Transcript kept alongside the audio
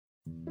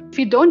If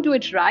we don't do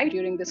it right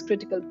during this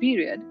critical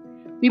period,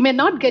 we may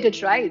not get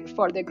it right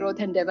for their growth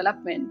and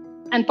development,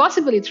 and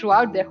possibly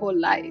throughout their whole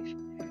life.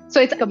 So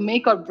it's like a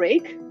make or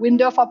break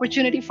window of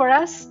opportunity for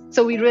us.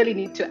 So we really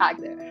need to act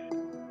there.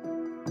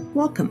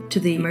 Welcome to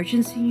the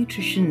Emergency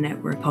Nutrition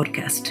Network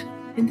podcast.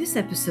 In this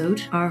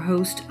episode, our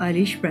host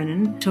Eilish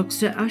Brennan talks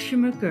to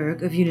Ashima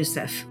Gerg of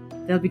UNICEF.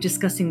 They'll be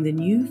discussing the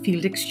new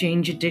Field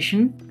Exchange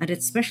edition and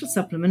its special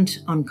supplement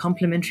on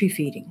complementary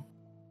feeding.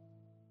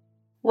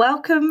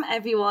 Welcome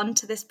everyone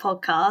to this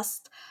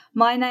podcast.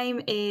 My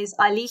name is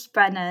Eilish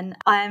Brennan.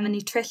 I am a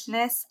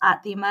nutritionist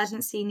at the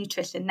Emergency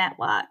Nutrition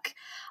Network.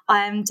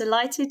 I am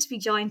delighted to be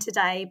joined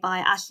today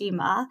by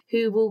Ashima,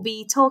 who will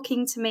be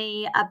talking to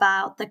me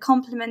about the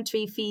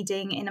Complementary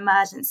Feeding in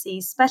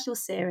Emergencies special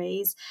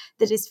series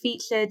that is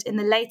featured in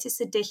the latest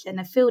edition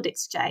of Field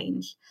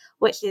Exchange,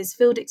 which is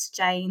Field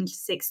Exchange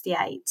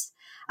 68.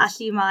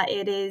 Ashima,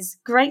 it is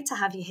great to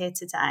have you here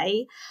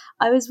today.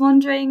 I was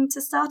wondering,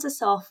 to start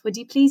us off, would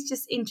you please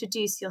just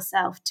introduce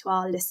yourself to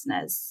our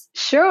listeners?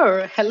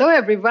 Sure. Hello,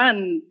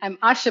 everyone. I'm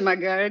Ashima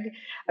Gerg,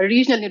 a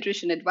regional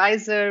nutrition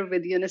advisor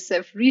with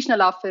UNICEF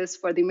Regional Office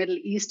for the Middle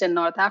East and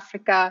North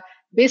Africa,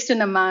 based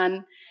in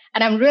Amman.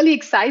 And I'm really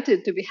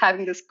excited to be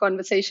having this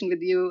conversation with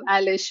you,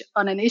 Eilish,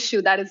 on an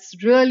issue that is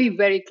really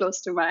very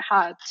close to my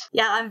heart.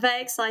 Yeah, I'm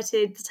very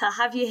excited to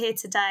have you here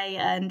today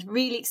and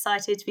really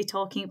excited to be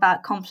talking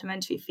about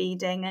complementary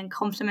feeding and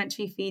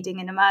complementary feeding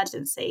in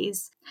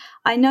emergencies.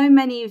 I know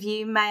many of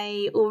you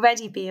may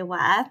already be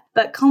aware,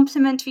 but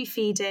complementary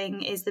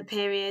feeding is the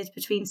period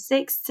between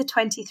 6 to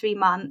 23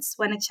 months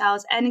when a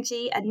child's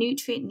energy and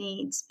nutrient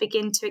needs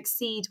begin to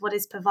exceed what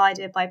is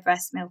provided by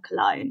breast milk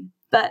alone.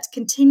 But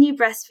continued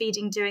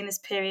breastfeeding during this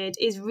period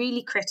is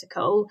really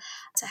critical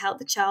to help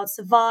the child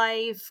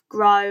survive,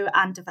 grow,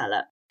 and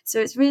develop. So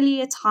it's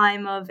really a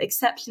time of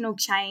exceptional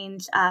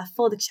change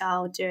for the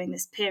child during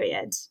this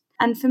period.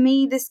 And for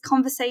me, this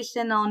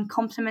conversation on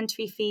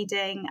complementary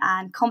feeding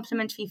and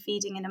complementary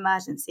feeding in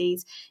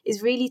emergencies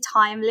is really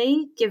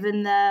timely,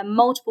 given the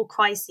multiple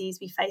crises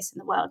we face in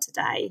the world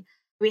today.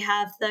 We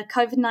have the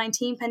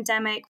COVID-19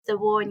 pandemic, the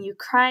war in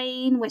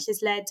Ukraine, which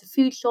has led to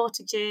food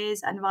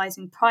shortages and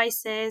rising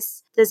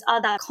prices. There's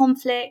other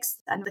conflicts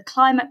and the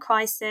climate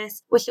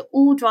crisis, which are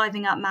all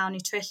driving up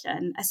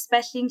malnutrition,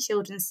 especially in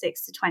children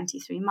 6 to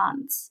 23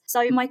 months.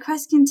 So my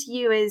question to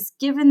you is,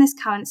 given this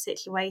current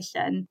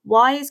situation,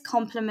 why is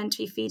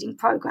complementary feeding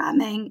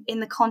programming in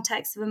the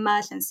context of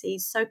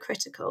emergencies so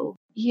critical?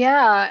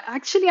 Yeah,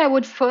 actually, I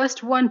would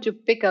first want to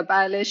pick up,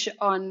 Eilish,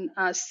 on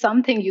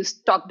something you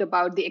talked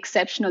about, the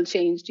exceptional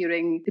change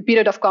during the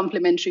period of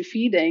complementary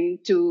feeding,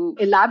 to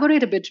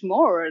elaborate a bit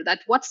more that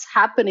what's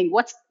happening,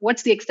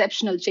 what's the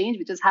exceptional change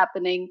which is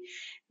happening.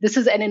 This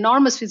is an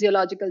enormous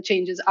physiological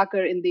changes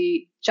occur in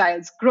the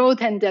child's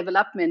growth and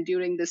development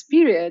during this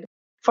period.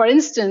 For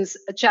instance,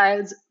 a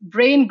child's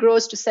brain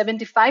grows to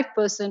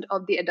 75%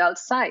 of the adult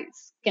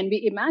size. Can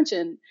we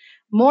imagine?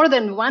 More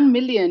than 1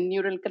 million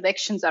neural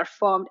connections are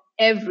formed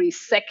every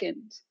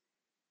second.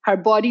 Her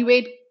body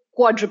weight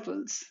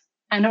quadruples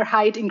and her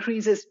height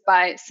increases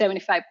by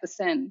 75%.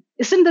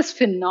 Isn't this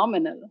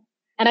phenomenal?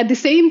 And at the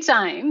same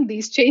time,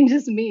 these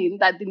changes mean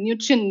that the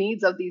nutrient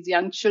needs of these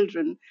young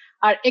children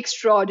are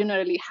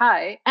extraordinarily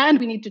high, and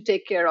we need to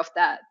take care of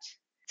that.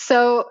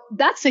 So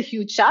that's a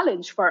huge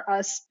challenge for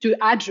us to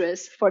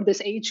address for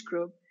this age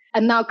group.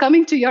 And now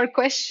coming to your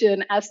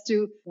question as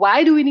to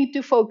why do we need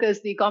to focus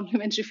the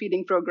complementary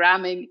feeding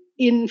programming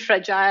in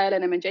fragile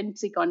and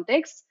emergency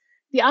contexts,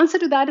 the answer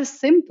to that is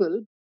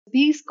simple.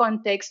 These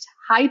contexts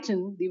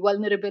heighten the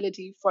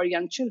vulnerability for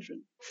young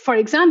children. For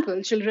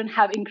example, children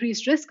have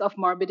increased risk of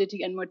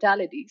morbidity and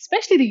mortality,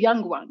 especially the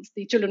young ones,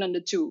 the children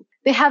under 2.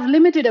 They have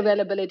limited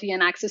availability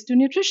and access to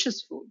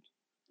nutritious food.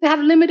 They have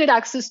limited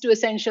access to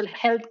essential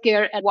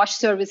healthcare and wash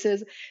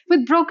services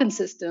with broken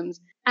systems.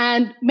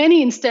 And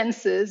many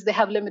instances, they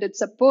have limited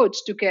support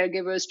to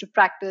caregivers to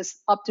practice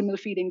optimal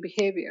feeding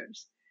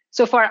behaviors.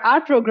 So for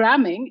our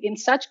programming in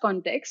such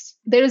contexts,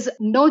 there is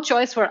no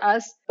choice for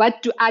us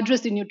but to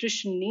address the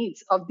nutrition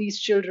needs of these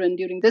children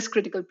during this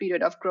critical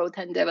period of growth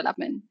and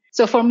development.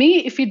 So for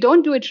me, if we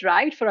don't do it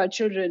right for our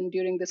children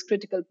during this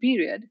critical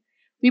period,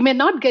 we may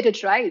not get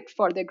it right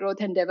for their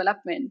growth and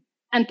development,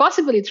 and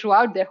possibly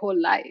throughout their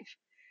whole life.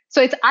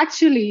 So it's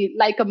actually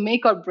like a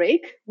make or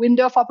break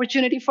window of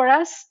opportunity for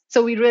us.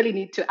 So we really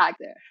need to act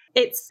there.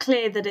 It's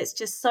clear that it's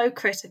just so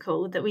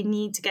critical that we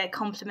need to get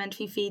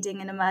complementary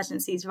feeding in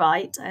emergencies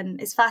right.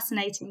 And it's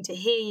fascinating to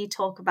hear you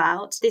talk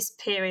about this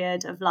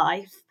period of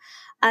life.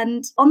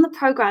 And on the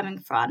programming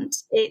front,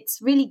 it's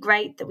really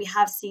great that we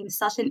have seen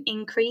such an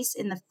increase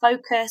in the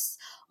focus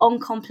on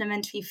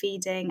complementary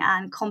feeding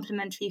and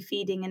complementary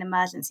feeding in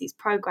emergencies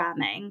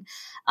programming.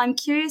 I'm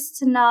curious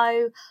to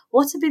know,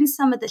 what have been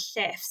some of the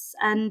shifts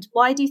and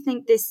why do you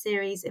think this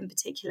series in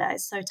particular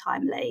is so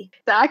timely?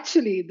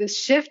 Actually,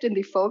 this shift in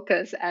the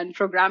focus and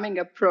programming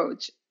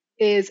approach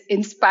is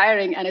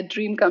inspiring and a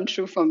dream come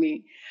true for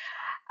me.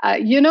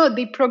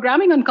 The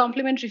programming on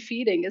complementary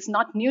feeding is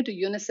not new to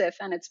UNICEF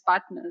and its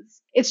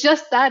partners. It's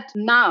just that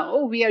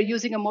now we are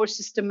using a more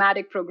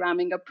systematic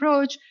programming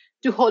approach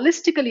to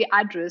holistically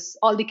address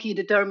all the key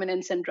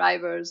determinants and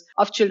drivers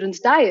of children's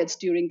diets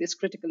during this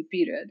critical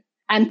period.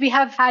 And we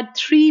have had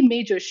three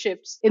major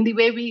shifts in the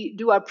way we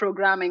do our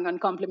programming on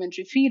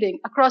complementary feeding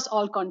across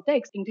all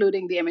contexts,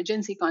 including the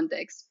emergency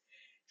context.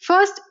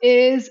 First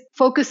is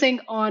focusing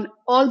on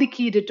all the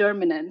key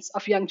determinants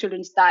of young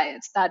children's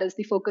diets. That is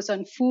the focus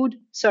on food,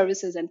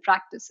 services, and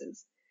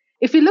practices.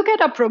 If we look at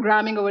our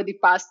programming over the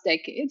past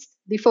decades,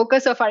 the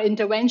focus of our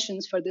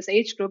interventions for this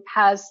age group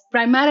has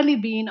primarily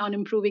been on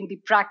improving the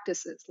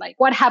practices, like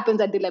what happens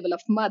at the level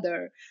of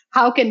mother,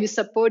 how can we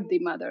support the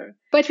mother.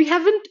 But we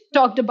haven't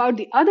talked about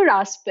the other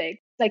aspect,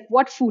 like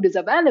what food is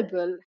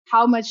available,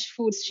 how much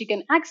food she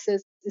can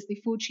access, is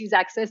the food she's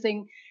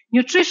accessing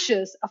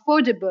nutritious,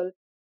 affordable.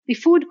 The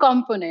food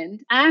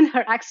component and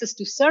her access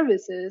to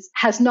services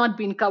has not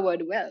been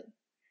covered well.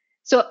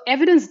 So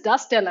evidence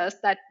does tell us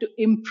that to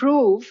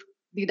improve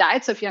the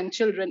diets of young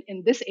children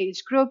in this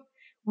age group,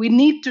 we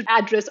need to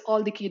address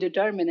all the key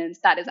determinants,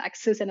 that is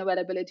access and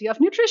availability of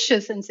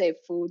nutritious and safe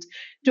foods,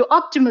 to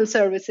optimal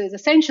services,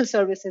 essential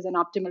services, and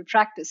optimal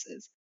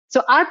practices.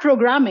 So our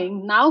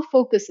programming now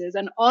focuses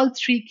on all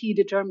three key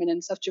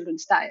determinants of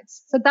children's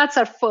diets. So that's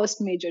our first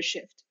major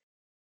shift.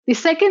 The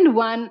second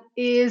one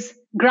is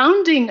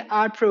grounding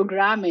our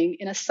programming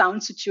in a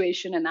sound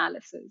situation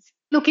analysis.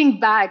 Looking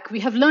back, we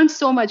have learned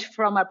so much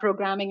from our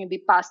programming in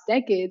the past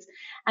decades,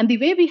 and the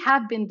way we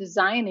have been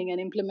designing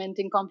and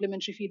implementing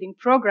complementary feeding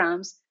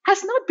programs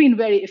has not been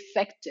very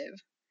effective.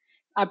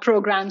 Our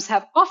programs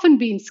have often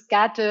been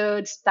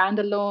scattered,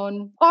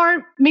 standalone,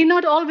 or may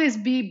not always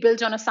be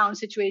built on a sound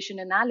situation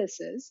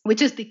analysis,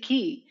 which is the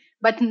key.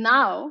 But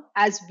now,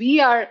 as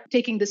we are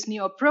taking this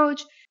new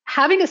approach,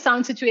 having a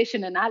sound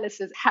situation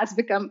analysis has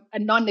become a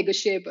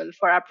non-negotiable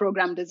for our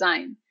program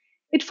design.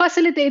 It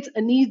facilitates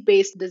a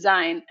need-based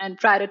design and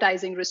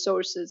prioritizing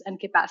resources and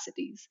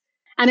capacities.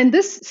 And in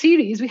this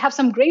series, we have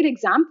some great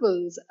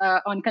examples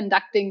on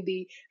conducting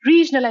the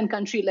regional and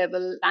country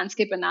level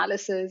landscape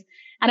analysis.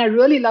 And I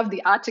really love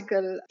the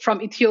article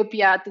from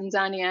Ethiopia,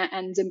 Tanzania,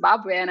 and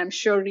Zimbabwe, and I'm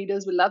sure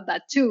readers will love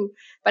that too.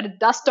 But it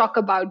does talk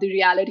about the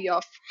reality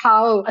of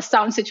how a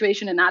sound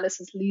situation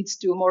analysis leads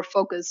to more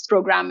focused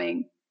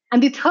programming.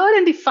 And the third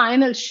and the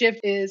final shift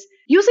is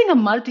using a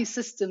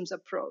multi-systems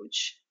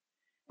approach.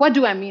 What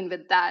do I mean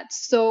with that?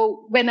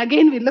 So when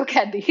again we look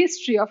at the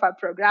history of our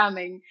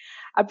programming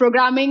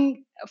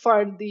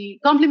for the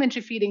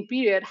complementary feeding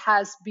period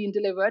has been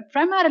delivered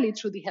primarily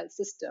through the health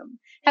system,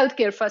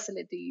 healthcare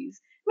facilities,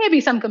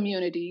 maybe some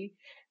community.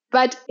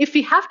 But if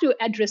we have to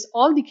address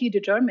all the key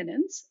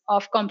determinants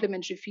of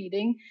complementary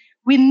feeding,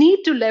 we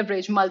need to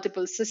leverage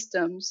multiple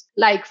systems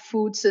like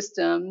food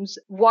systems,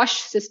 wash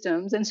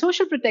systems, and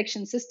social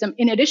protection system,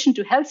 in addition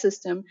to health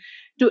system,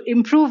 to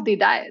improve the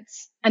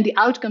diets and the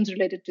outcomes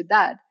related to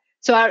that.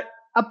 So our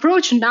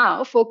approach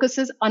now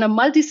focuses on a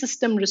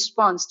multi-system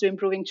response to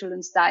improving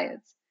children's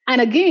diets. And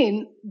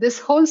again, this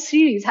whole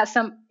series has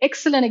some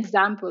excellent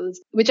examples,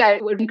 which I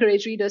would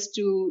encourage readers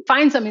to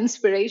find some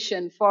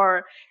inspiration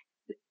for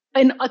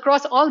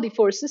across all the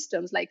four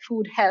systems like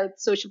food, health,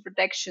 social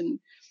protection,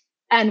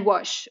 and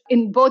WASH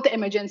in both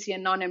emergency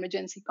and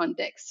non-emergency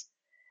contexts.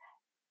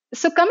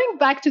 So coming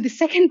back to the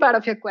second part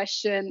of your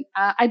question,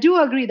 I do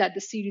agree that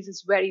the series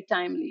is very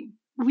timely.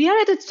 We are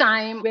at a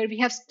time where we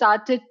have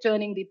started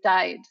turning the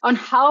tide on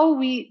how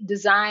we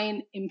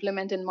design,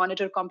 implement, and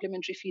monitor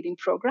complementary feeding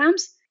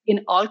programs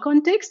in all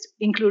contexts,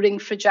 including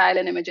fragile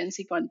and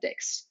emergency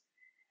contexts.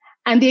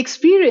 And the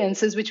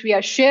experiences which we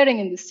are sharing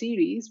in this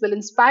series will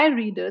inspire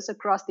readers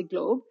across the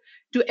globe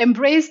to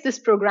embrace this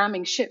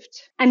programming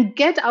shift and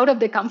get out of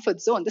their comfort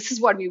zone. This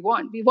is what we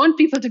want. We want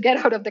people to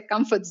get out of the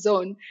comfort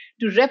zone,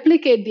 to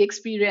replicate the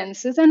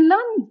experiences and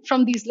learn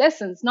from these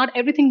lessons. Not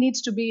everything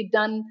needs to be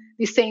done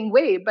the same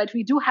way, but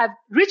we do have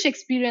rich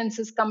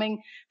experiences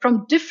coming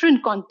from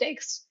different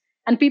contexts,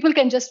 and people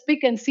can just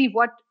pick and see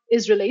what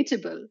is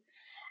relatable.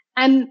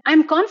 And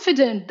I'm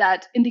confident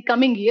that in the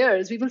coming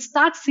years, we will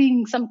start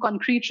seeing some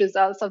concrete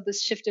results of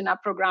this shift in our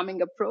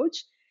programming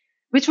approach,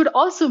 which would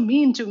also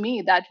mean to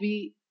me that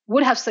we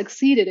would have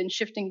succeeded in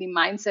shifting the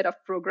mindset of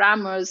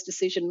programmers,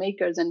 decision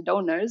makers, and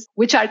donors,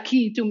 which are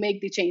key to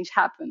make the change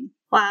happen.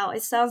 Wow,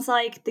 it sounds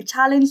like the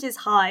challenge is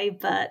high,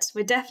 but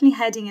we're definitely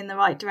heading in the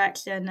right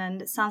direction.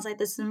 And it sounds like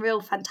there's some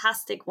real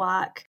fantastic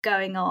work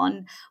going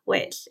on,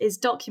 which is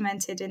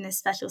documented in this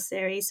special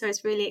series. So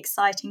it's really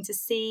exciting to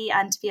see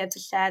and to be able to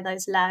share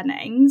those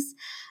learnings.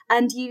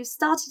 And you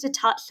started to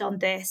touch on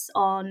this,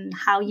 on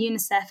how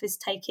UNICEF is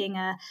taking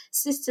a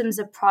systems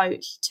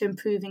approach to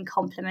improving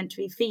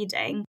complementary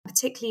feeding,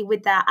 particularly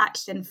with their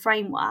action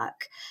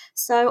framework.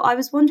 So I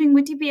was wondering,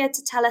 would you be able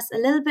to tell us a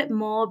little bit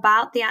more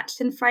about the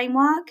action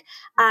framework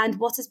and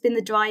what has been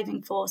the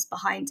driving force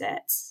behind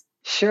it?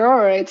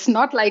 Sure, it's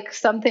not like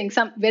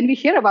when we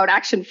hear about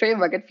action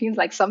framework, it feels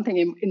like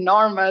something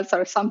enormous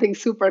or something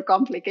super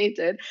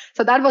complicated.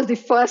 So that was the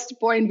first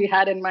point we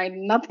had in mind,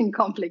 nothing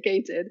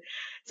complicated.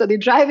 So the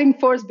driving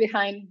force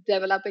behind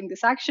developing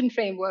this action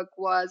framework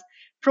was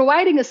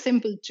providing a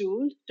simple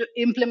tool to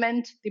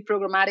implement the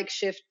programmatic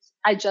shift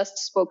I just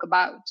spoke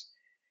about.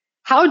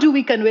 How do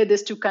we convey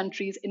this to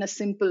countries in a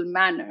simple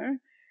manner?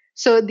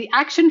 So the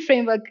action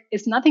framework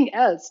is nothing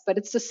else, but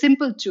it's a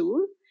simple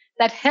tool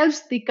that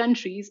helps the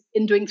countries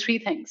in doing three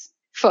things.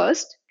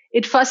 First,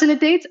 it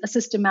facilitates a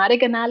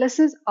systematic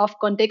analysis of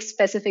context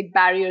specific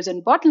barriers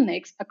and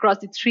bottlenecks across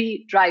the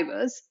three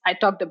drivers I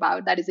talked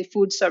about, that is, the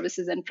food,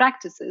 services, and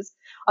practices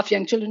of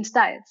young children's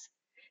diets.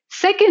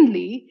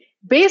 Secondly,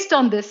 based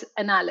on this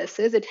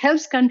analysis, it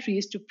helps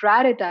countries to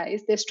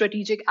prioritize their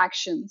strategic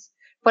actions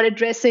for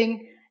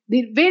addressing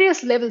the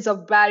various levels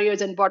of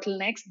barriers and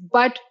bottlenecks,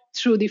 but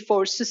through the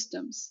four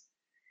systems.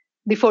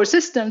 The four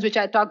systems which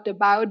I talked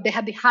about, they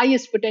have the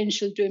highest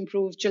potential to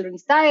improve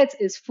children's diets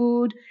is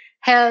food,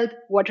 health,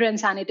 water and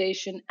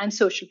sanitation, and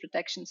social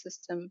protection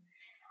system.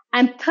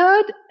 And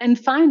third and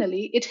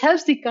finally, it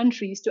helps the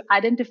countries to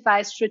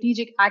identify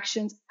strategic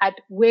actions at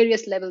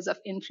various levels of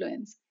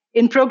influence.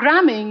 In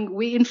programming,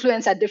 we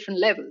influence at different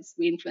levels.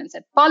 We influence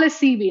at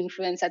policy, we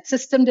influence at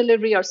system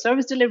delivery or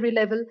service delivery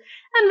level,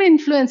 and we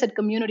influence at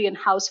community and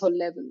household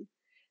level.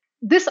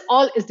 This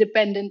all is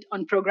dependent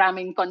on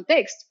programming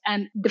context.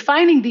 And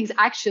defining these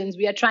actions,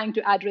 we are trying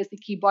to address the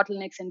key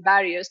bottlenecks and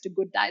barriers to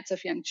good diets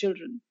of young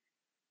children.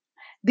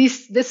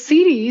 This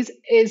series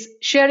is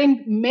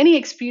sharing many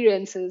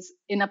experiences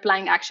in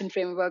applying action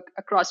framework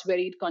across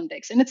varied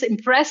contexts. And it's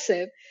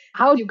impressive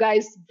how you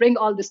guys bring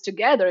all this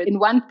together in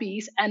one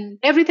piece, and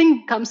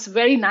everything comes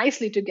very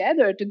nicely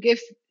together to give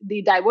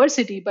the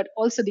diversity, but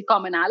also the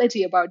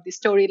commonality about the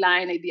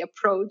storyline and the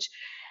approach.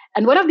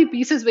 And one of the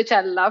pieces which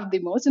I loved the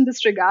most in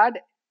this regard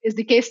is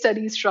the case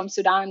studies from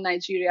Sudan,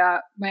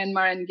 Nigeria,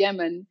 Myanmar, and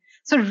Yemen.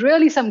 So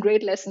really some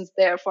great lessons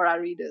there for our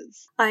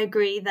readers. I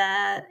agree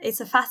there. It's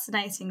a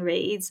fascinating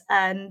read,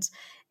 and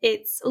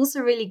it's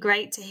also really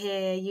great to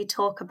hear you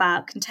talk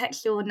about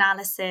contextual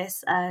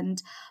analysis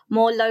and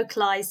more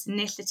localized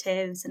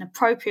initiatives and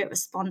appropriate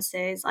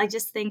responses. I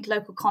just think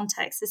local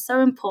context is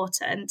so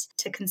important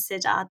to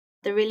consider.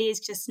 There really is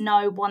just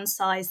no one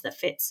size that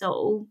fits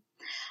all.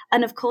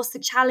 And of course, the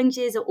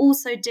challenges are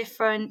also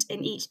different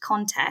in each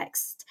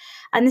context.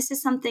 And this is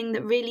something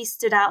that really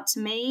stood out to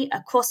me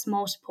across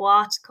multiple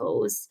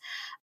articles.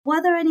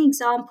 Were there any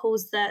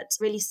examples that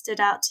really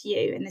stood out to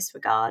you in this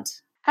regard?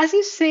 As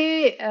you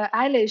say,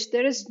 Eilish,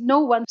 there is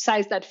no one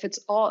size that fits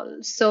all.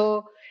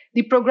 So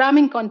the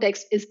programming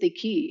context is the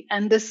key.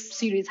 And this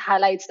series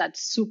highlights that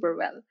super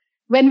well.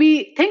 When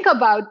we think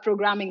about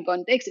programming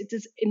context, it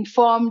is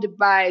informed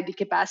by the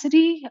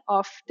capacity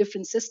of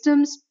different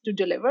systems to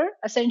deliver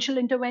essential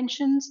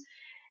interventions.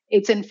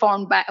 It's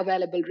informed by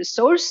available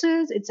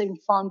resources. It's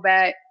informed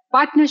by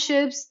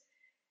partnerships.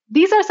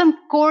 These are some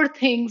core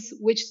things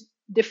which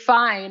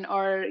define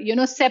or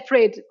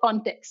separate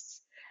contexts,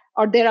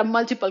 or there are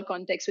multiple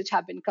contexts which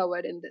have been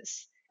covered in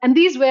this. And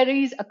these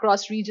varies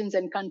across regions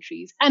and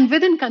countries and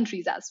within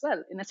countries as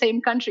well. In the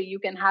same country, you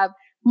can have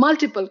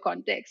multiple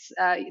contexts.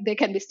 They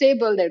can be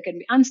stable, there can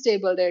be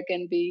unstable, there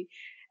can be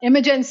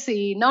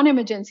emergency,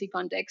 non-emergency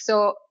context.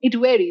 So it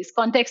varies.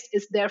 Context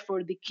is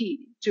therefore the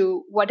key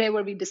to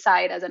whatever we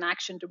decide as an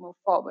action to move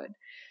forward.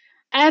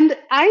 And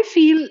I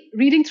feel,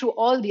 reading through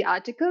all the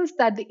articles,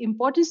 that the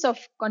importance of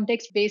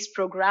context-based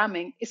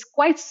programming is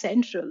quite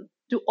central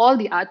to all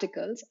the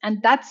articles.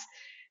 And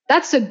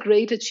that's a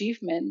great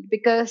achievement,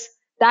 because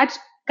that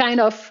kind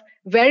of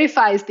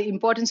verifies the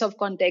importance of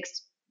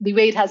context the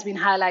way it has been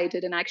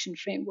highlighted in Action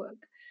Framework.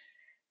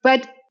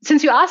 But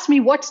since you asked me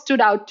what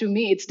stood out to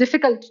me, it's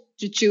difficult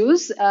to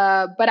choose,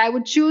 but I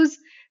would choose,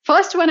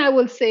 first one, I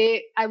will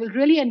say, I will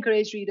really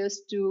encourage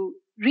readers to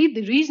read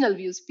the regional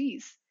views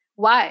piece.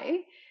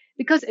 Why?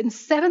 Because in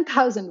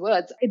 7,000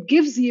 words, it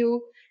gives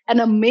you an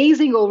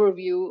amazing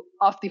overview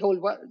of the whole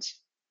world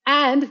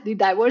and the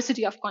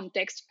diversity of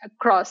context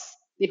across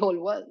the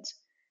whole world.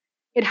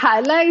 It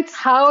highlights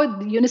how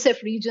the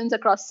UNICEF regions,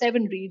 across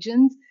 7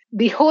 regions,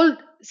 the whole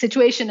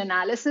situation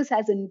analysis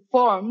has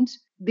informed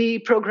the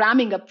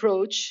programming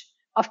approach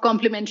of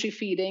complementary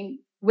feeding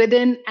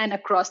within and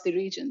across the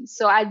regions.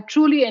 So I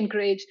truly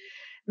encourage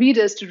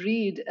readers to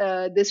read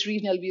this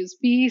regional views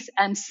piece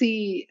and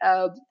see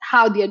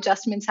how the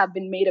adjustments have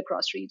been made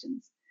across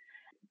regions.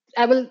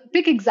 I will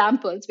pick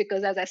examples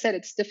because, as I said,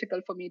 it's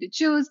difficult for me to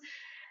choose.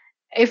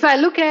 If I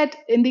look at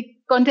in the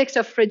context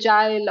of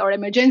fragile or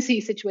emergency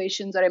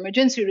situations or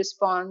emergency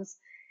response,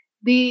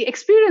 the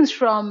experience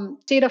from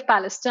State of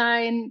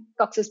Palestine,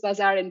 Cox's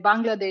Bazar in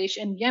Bangladesh,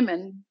 and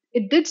Yemen,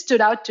 it did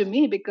stood out to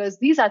me because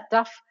these are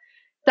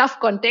tough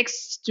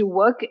contexts to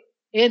work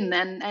in,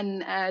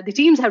 and the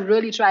teams have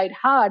really tried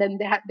hard, and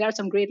there are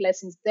some great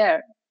lessons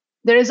there.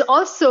 There is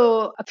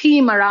also a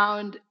theme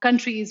around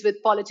countries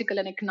with political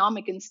and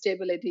economic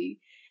instability,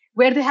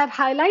 where they have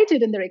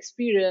highlighted in their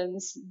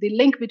experience the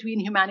link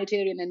between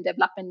humanitarian and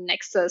development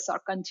nexus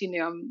or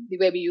continuum, the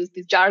way we use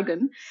this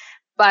jargon.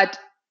 But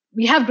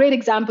we have great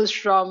examples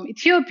from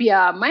Ethiopia,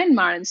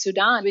 Myanmar, and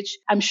Sudan, which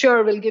I'm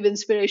sure will give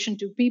inspiration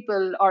to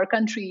people or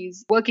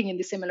countries working in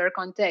the similar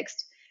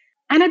context.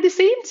 And at the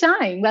same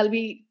time, while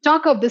we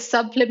talk of this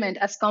supplement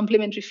as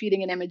complementary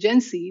feeding in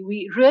emergency,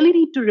 we really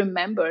need to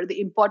remember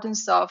the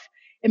importance of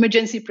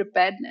emergency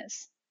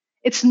preparedness.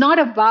 It's not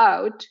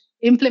about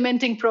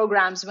implementing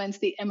programs once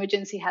the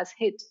emergency has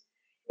hit.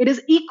 It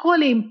is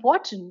equally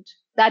important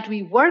that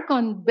we work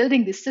on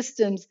building the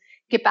systems,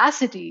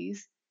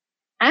 capacities,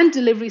 and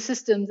delivery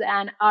systems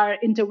and our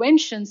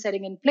intervention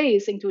setting in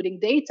place, including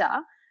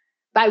data,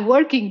 by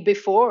working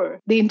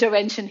before the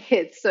intervention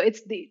hits. So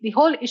it's the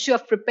whole issue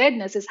of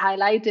preparedness is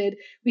highlighted.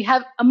 We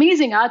have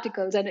amazing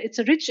articles, and it's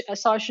a rich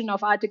assortment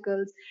of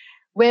articles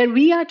where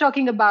we are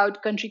talking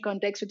about country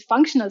context with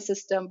functional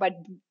system, but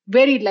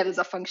varied levels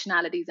of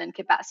functionalities and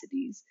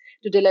capacities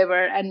to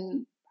deliver.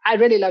 And I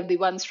really love the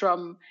ones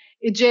from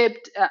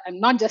Egypt, and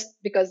not just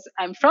because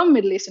I'm from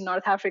Middle East and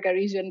North Africa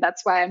region,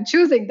 that's why I'm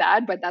choosing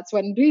that, but that's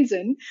one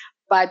reason.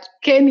 But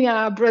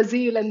Kenya,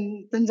 Brazil,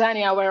 and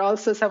Tanzania were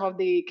also some of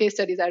the case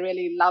studies I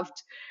really loved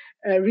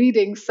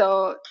reading.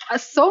 So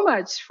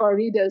much for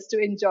readers to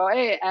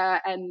enjoy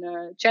and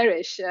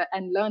cherish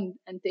and learn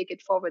and take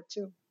it forward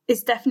too.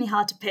 It's definitely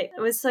hard to pick.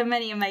 There were so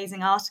many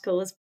amazing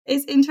articles.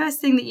 It's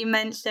interesting that you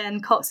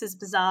mentioned Cox's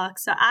Bazar.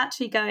 So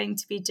actually going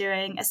to be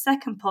doing a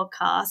second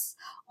podcast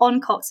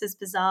on Cox's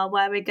Bazar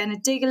where we're going to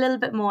dig a little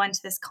bit more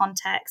into this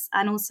context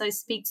and also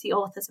speak to the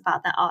authors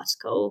about that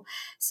article.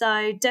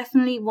 So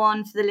definitely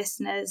one for the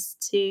listeners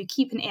to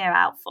keep an ear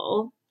out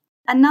for.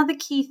 Another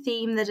key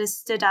theme that has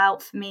stood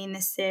out for me in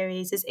this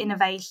series is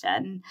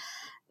innovation.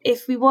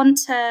 If we want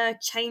to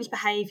change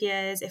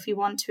behaviours, if we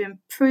want to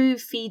improve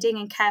feeding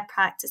and care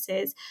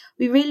practices,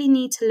 we really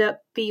need to look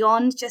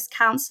beyond just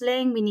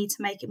counselling. We need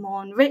to make it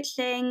more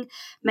enriching,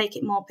 make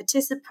it more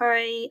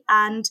participatory,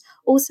 and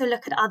also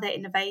look at other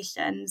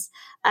innovations.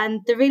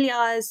 And there really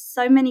are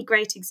so many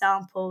great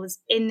examples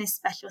in this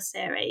special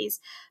series.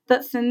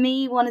 But for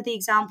me, one of the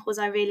examples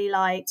I really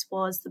liked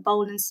was the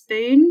bowl and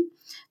spoon,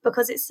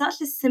 because it's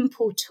such a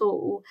simple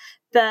tool,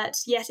 but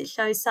yet it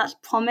shows such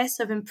promise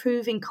of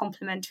improving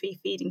complementary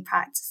feeding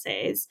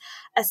practices,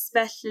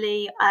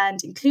 especially and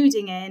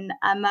including in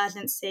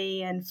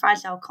emergency and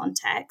fragile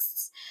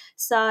contexts.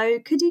 So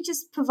could you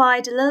just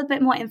provide a little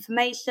bit more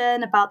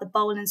information about the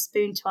bowl and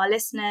spoon to our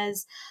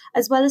listeners,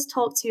 as well as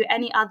talk to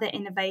any other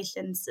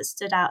innovations that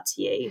stood out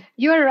to you?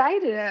 You're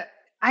right.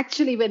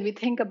 Actually, when we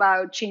think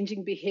about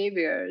changing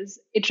behaviors,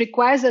 it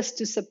requires us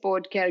to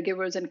support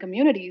caregivers and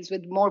communities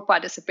with more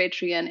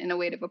participatory and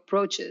innovative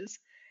approaches.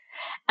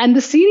 And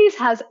the series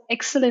has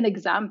excellent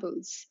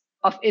examples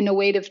of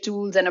innovative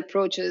tools and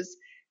approaches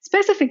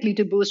specifically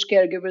to boost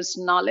caregivers'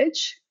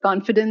 knowledge,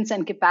 confidence,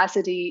 and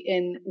capacity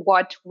in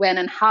what, when,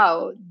 and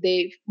how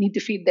they need to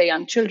feed their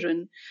young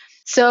children.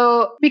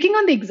 So, picking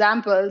on the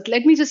examples,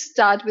 let me just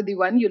start with the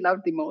one you love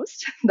the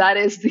most. That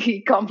is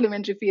the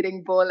complementary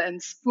feeding bowl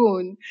and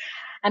spoon.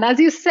 And as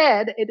you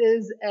said, it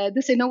is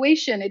this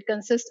innovation. It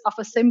consists of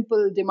a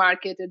simple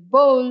demarcated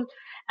bowl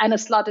and a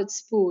slotted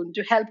spoon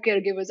to help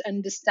caregivers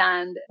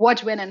understand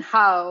what, when, and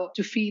how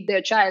to feed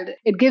their child.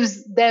 It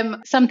gives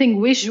them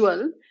something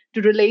visual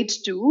to relate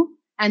to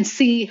and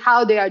see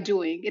how they are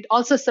doing. It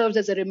also serves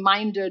as a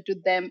reminder to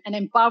them and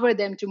empower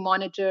them to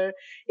monitor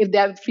if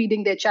they're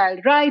feeding their child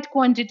right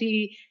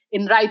quantity,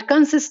 in right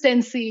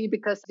consistency,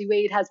 because the way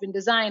it has been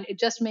designed, it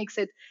just makes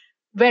it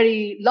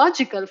very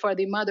logical for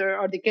the mother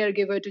or the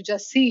caregiver to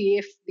just see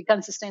if the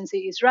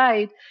consistency is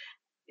right.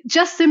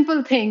 Just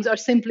simple things or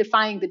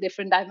simplifying the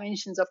different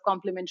dimensions of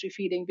complementary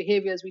feeding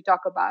behaviors we talk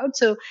about.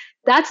 So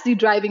that's the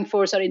driving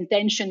force or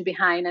intention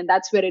behind, and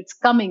that's where it's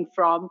coming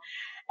from.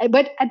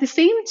 But at the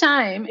same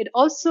time, it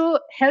also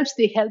helps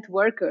the health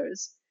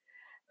workers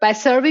by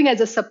serving as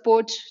a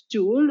support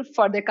tool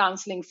for their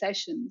counseling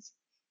sessions.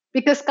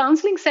 Because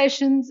counseling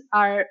sessions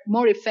are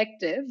more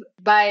effective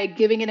by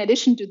giving, in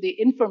addition to the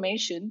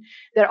information,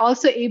 they're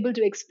also able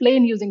to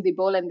explain using the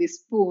bowl and the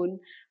spoon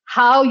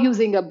how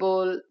using a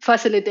bowl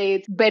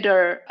facilitates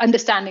better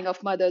understanding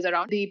of mothers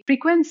around the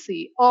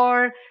frequency,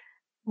 or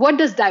what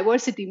does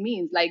diversity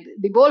mean? Like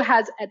the bowl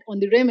has on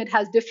the rim, it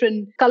has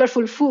different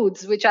colorful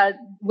foods, which are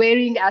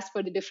varying as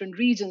per the different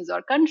regions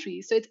or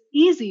countries. So it's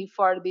easy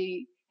for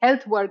the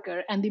health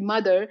worker and the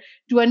mother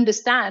to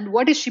understand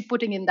what is she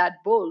putting in that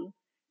bowl.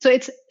 So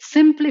it's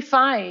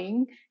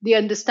simplifying the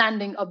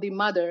understanding of the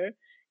mother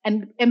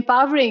and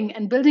empowering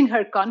and building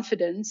her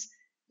confidence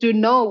to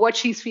know what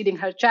she's feeding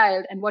her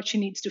child and what she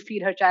needs to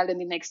feed her child in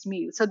the next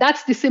meal. So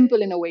that's the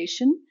simple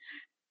innovation.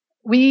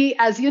 We,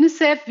 as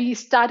UNICEF, we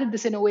started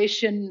this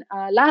innovation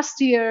last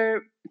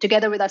year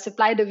together with our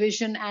supply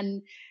division,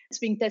 and It's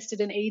being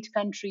tested in 8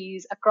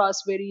 countries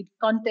across varied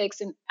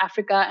contexts in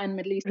Africa and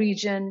Middle East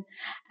region.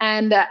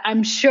 And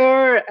I'm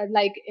sure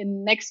like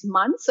in next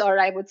months, or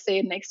I would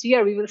say next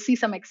year, we will see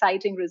some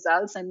exciting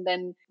results, and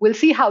then we'll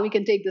see how we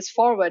can take this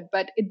forward.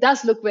 But it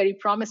does look very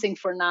promising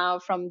for now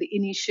from the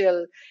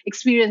initial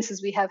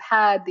experiences we have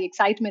had. The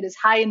excitement is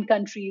high in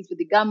countries with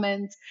the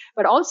governments,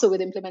 but also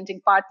with implementing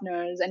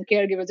partners and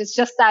caregivers. It's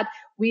just that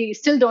we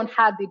still don't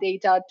have the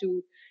data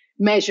to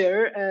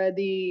measure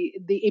the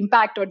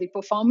impact or the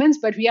performance,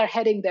 but we are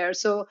heading there.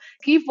 So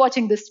keep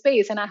watching this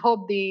space, and I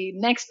hope the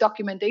next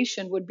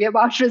documentation would be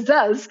about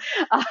results,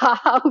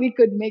 how we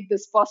could make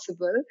this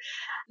possible.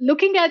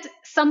 Looking at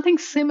something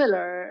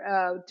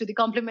similar to the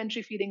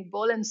complementary feeding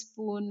bowl and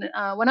spoon,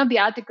 one of the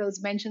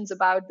articles mentions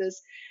about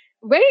this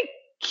very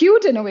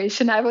cute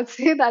innovation, I would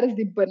say, that is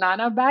the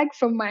banana bag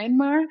from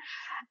Myanmar.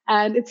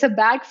 And it's a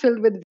bag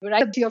filled with a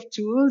variety of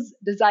tools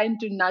designed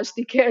to nudge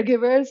the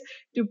caregivers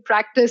to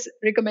practice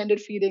recommended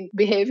feeding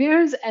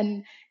behaviors.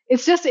 And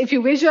it's just, if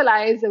you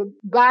visualize a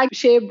bag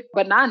shaped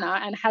banana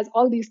and has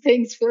all these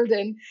things filled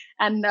in,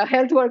 and a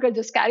health worker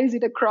just carries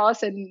it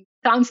across and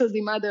counsels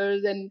the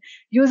mothers and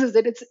uses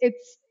it.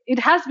 It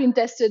has been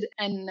tested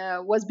and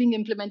was being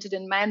implemented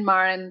in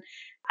Myanmar. And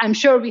I'm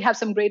sure we have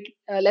some great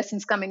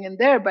lessons coming in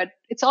there, but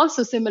it's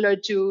also similar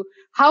to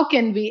how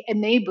can we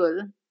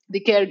enable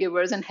the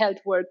caregivers and health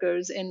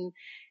workers in,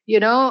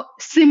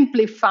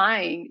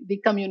 simplifying the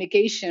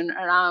communication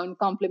around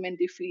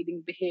complementary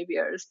feeding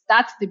behaviors.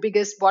 That's the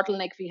biggest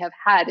bottleneck we have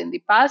had in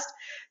the past.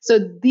 So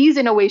these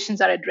innovations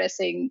are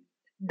addressing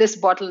this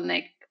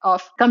bottleneck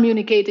of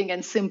communicating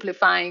and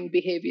simplifying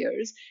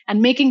behaviors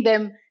and making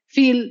them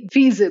feel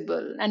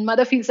feasible. And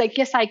mother feels like,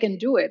 yes, I can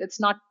do it. It's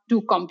not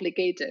too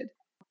complicated.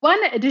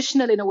 One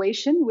additional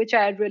innovation, which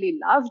I really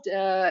loved,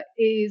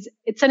 is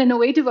it's an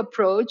innovative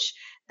approach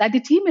that the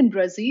team in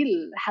Brazil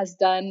has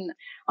done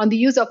on the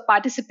use of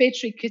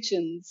participatory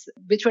kitchens,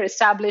 which were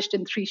established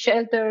in 3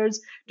 shelters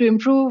to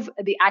improve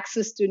the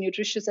access to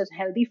nutritious and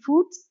healthy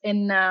foods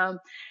in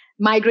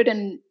migrant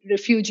and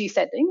refugee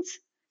settings.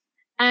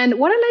 And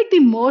what I like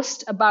the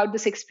most about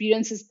this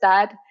experience is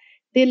that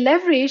they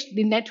leveraged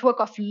the network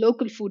of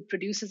local food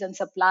producers and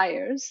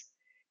suppliers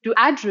to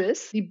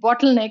address the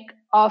bottleneck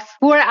of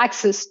poor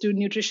access to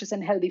nutritious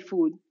and healthy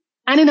food.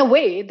 And in a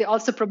way, they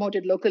also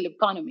promoted local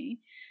economy.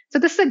 So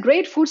this is a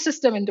great food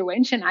system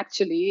intervention,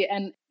 actually,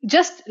 and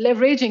just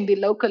leveraging the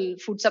local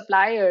food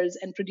suppliers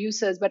and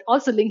producers, but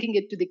also linking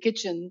it to the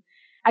kitchen.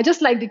 I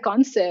just like the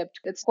concept.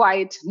 It's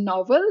quite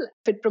novel.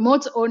 It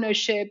promotes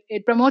ownership.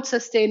 It promotes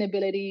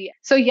sustainability.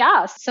 So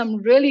yeah, some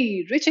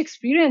really rich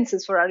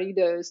experiences for our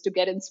readers to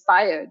get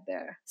inspired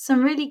there.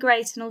 Some really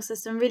great and also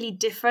some really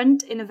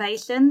different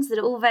innovations that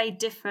are all very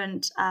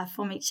different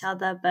from each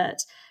other,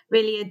 but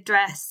really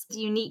address the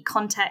unique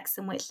context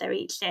in which they're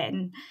each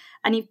in.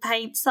 And you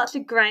paint such a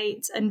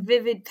great and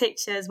vivid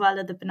picture as well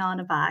of the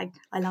banana bag.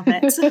 I love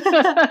it.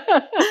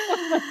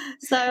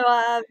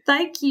 So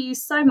thank you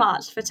so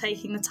much for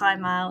taking the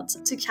time out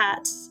to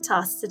chat to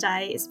us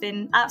today. It's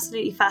been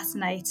absolutely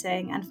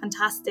fascinating and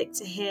fantastic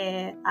to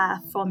hear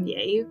from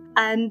you.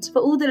 And for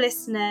all the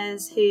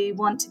listeners who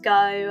want to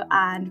go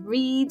and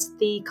read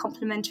the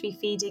Complementary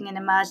Feeding in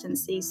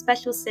Emergency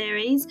special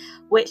series,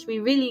 which we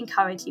really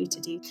encourage you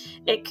to do,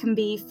 it can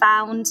be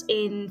found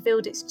in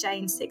Field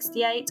Exchange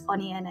 68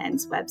 on ENN's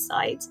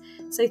website.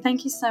 So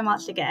thank you so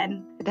much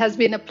again. It has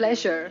been a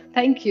pleasure.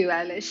 Thank you,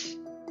 Alish.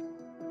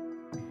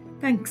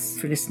 Thanks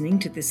for listening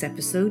to this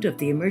episode of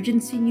the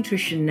Emergency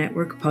Nutrition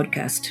Network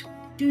podcast.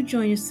 Do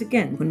join us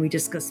again when we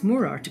discuss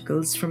more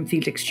articles from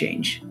Field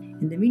Exchange.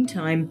 In the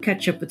meantime,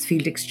 catch up with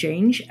Field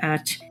Exchange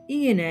at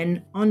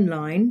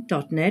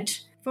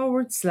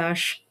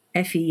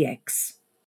ennonline.net/FEX.